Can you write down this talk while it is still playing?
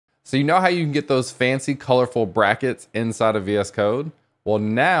So you know how you can get those fancy colorful brackets inside of VS Code? Well,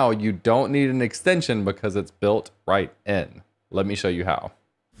 now you don't need an extension because it's built right in. Let me show you how.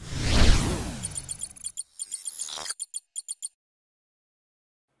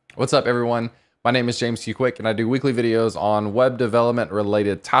 What's up, everyone? My name is James Q Quick, and I do weekly videos on web development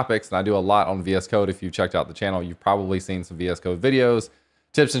related topics, and I do a lot on VS Code. If you've checked out the channel, you've probably seen some VS Code videos,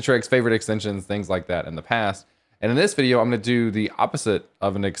 tips and tricks, favorite extensions, things like that in the past. And in this video, I'm going to do the opposite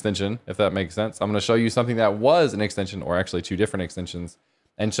of an extension, if that makes sense. I'm going to show you something that was an extension, or actually two different extensions,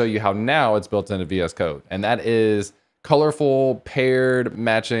 and show you how now it's built into VS Code. And that is colorful paired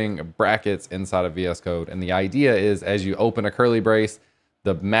matching brackets inside of VS Code. And the idea is, as you open a curly brace,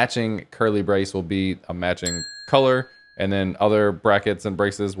 the matching curly brace will be a matching color, and then other brackets and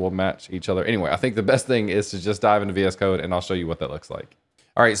braces will match each other. Anyway, I think the best thing is to just dive into VS Code, and I'll show you what that looks like.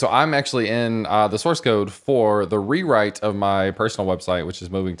 All right, so I'm actually in the source code for the rewrite of my personal website, which is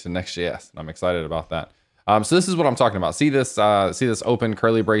moving to Next.js, and I'm excited about that. So this is what I'm talking about. See this open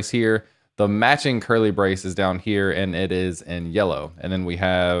curly brace here? The matching curly brace is down here, and it is in yellow. And then we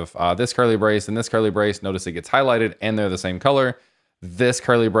have this curly brace and this curly brace. Notice it gets highlighted, and they're the same color. This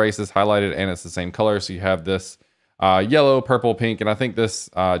curly brace is highlighted, and it's the same color. So you have this yellow, purple, pink, and I think this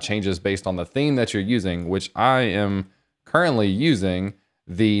changes based on the theme that you're using, which I am currently using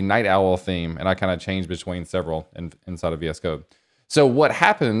the Night Owl theme, and I kind of change between several inside of VS Code. So what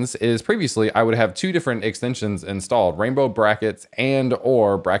happens is previously I would have two different extensions installed, Rainbow Brackets and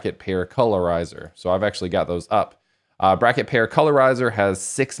or Bracket Pair Colorizer. So I've actually got those up. Bracket Pair Colorizer has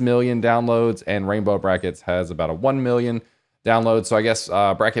 6 million downloads, and Rainbow Brackets has about a 1 million downloads. So I guess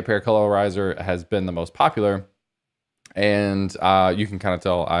Bracket Pair Colorizer has been the most popular. And you can kind of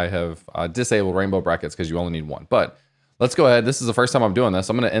tell I have disabled Rainbow Brackets because you only need one. But let's go ahead. This is the first time I'm doing this.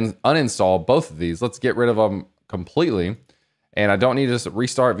 I'm going to uninstall both of these. Let's get rid of them completely. And I don't need to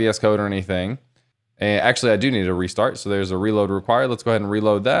restart VS Code or anything. And actually, I do need to restart. So there's a reload required. Let's go ahead and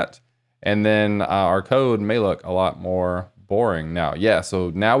reload that. And then our code may look a lot more boring now. Yeah, so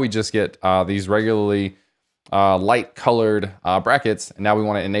now we just get these regularly light colored brackets. And now we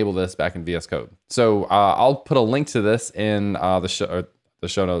want to enable this back in VS Code. So I'll put a link to this in the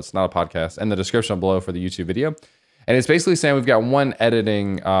show notes, not a podcast, and the description below for the YouTube video. And it's basically saying we've got one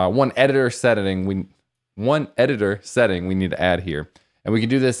editor setting we need to add here. And we can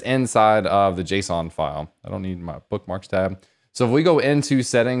do this inside of the JSON file. I don't need my bookmarks tab. So if we go into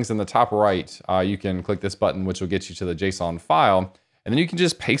settings in the top right, you can click this button, which will get you to the JSON file. And then you can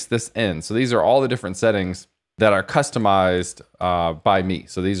just paste this in. So these are all the different settings that are customized by me.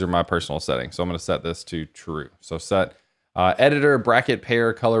 So these are my personal settings. So I'm going to set this to true. So set editor bracket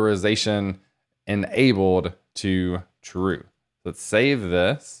pair colorization enabled to true. Let's save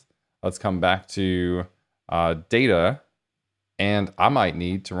this. Let's come back to data, and I might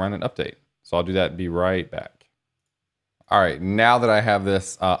need to run an update. So I'll do that and be right back. All right, now that I have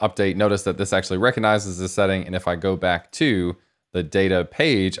this update, notice that this actually recognizes this setting. And if I go back to the data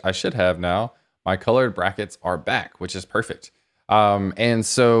page, I should have now my colored brackets are back, which is perfect. And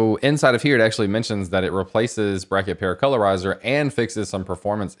so inside of here, it actually mentions that it replaces Bracket Pair Colorizer and fixes some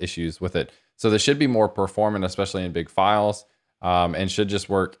performance issues with it. So this should be more performant, especially in big files, and should just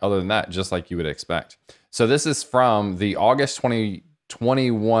work other than that, just like you would expect. So this is from the August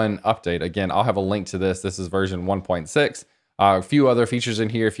 2021 update. Again, I'll have a link to this. This is version 1.6. A few other features in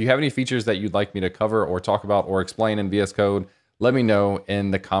here. If you have any features that you'd like me to cover or talk about or explain in VS Code, let me know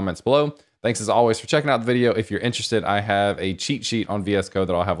in the comments below. Thanks as always for checking out the video. If you're interested, I have a cheat sheet on VS Code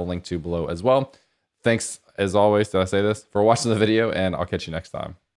that I'll have a link to below as well. Thanks as always, did I say this, for watching the video, and I'll catch you next time.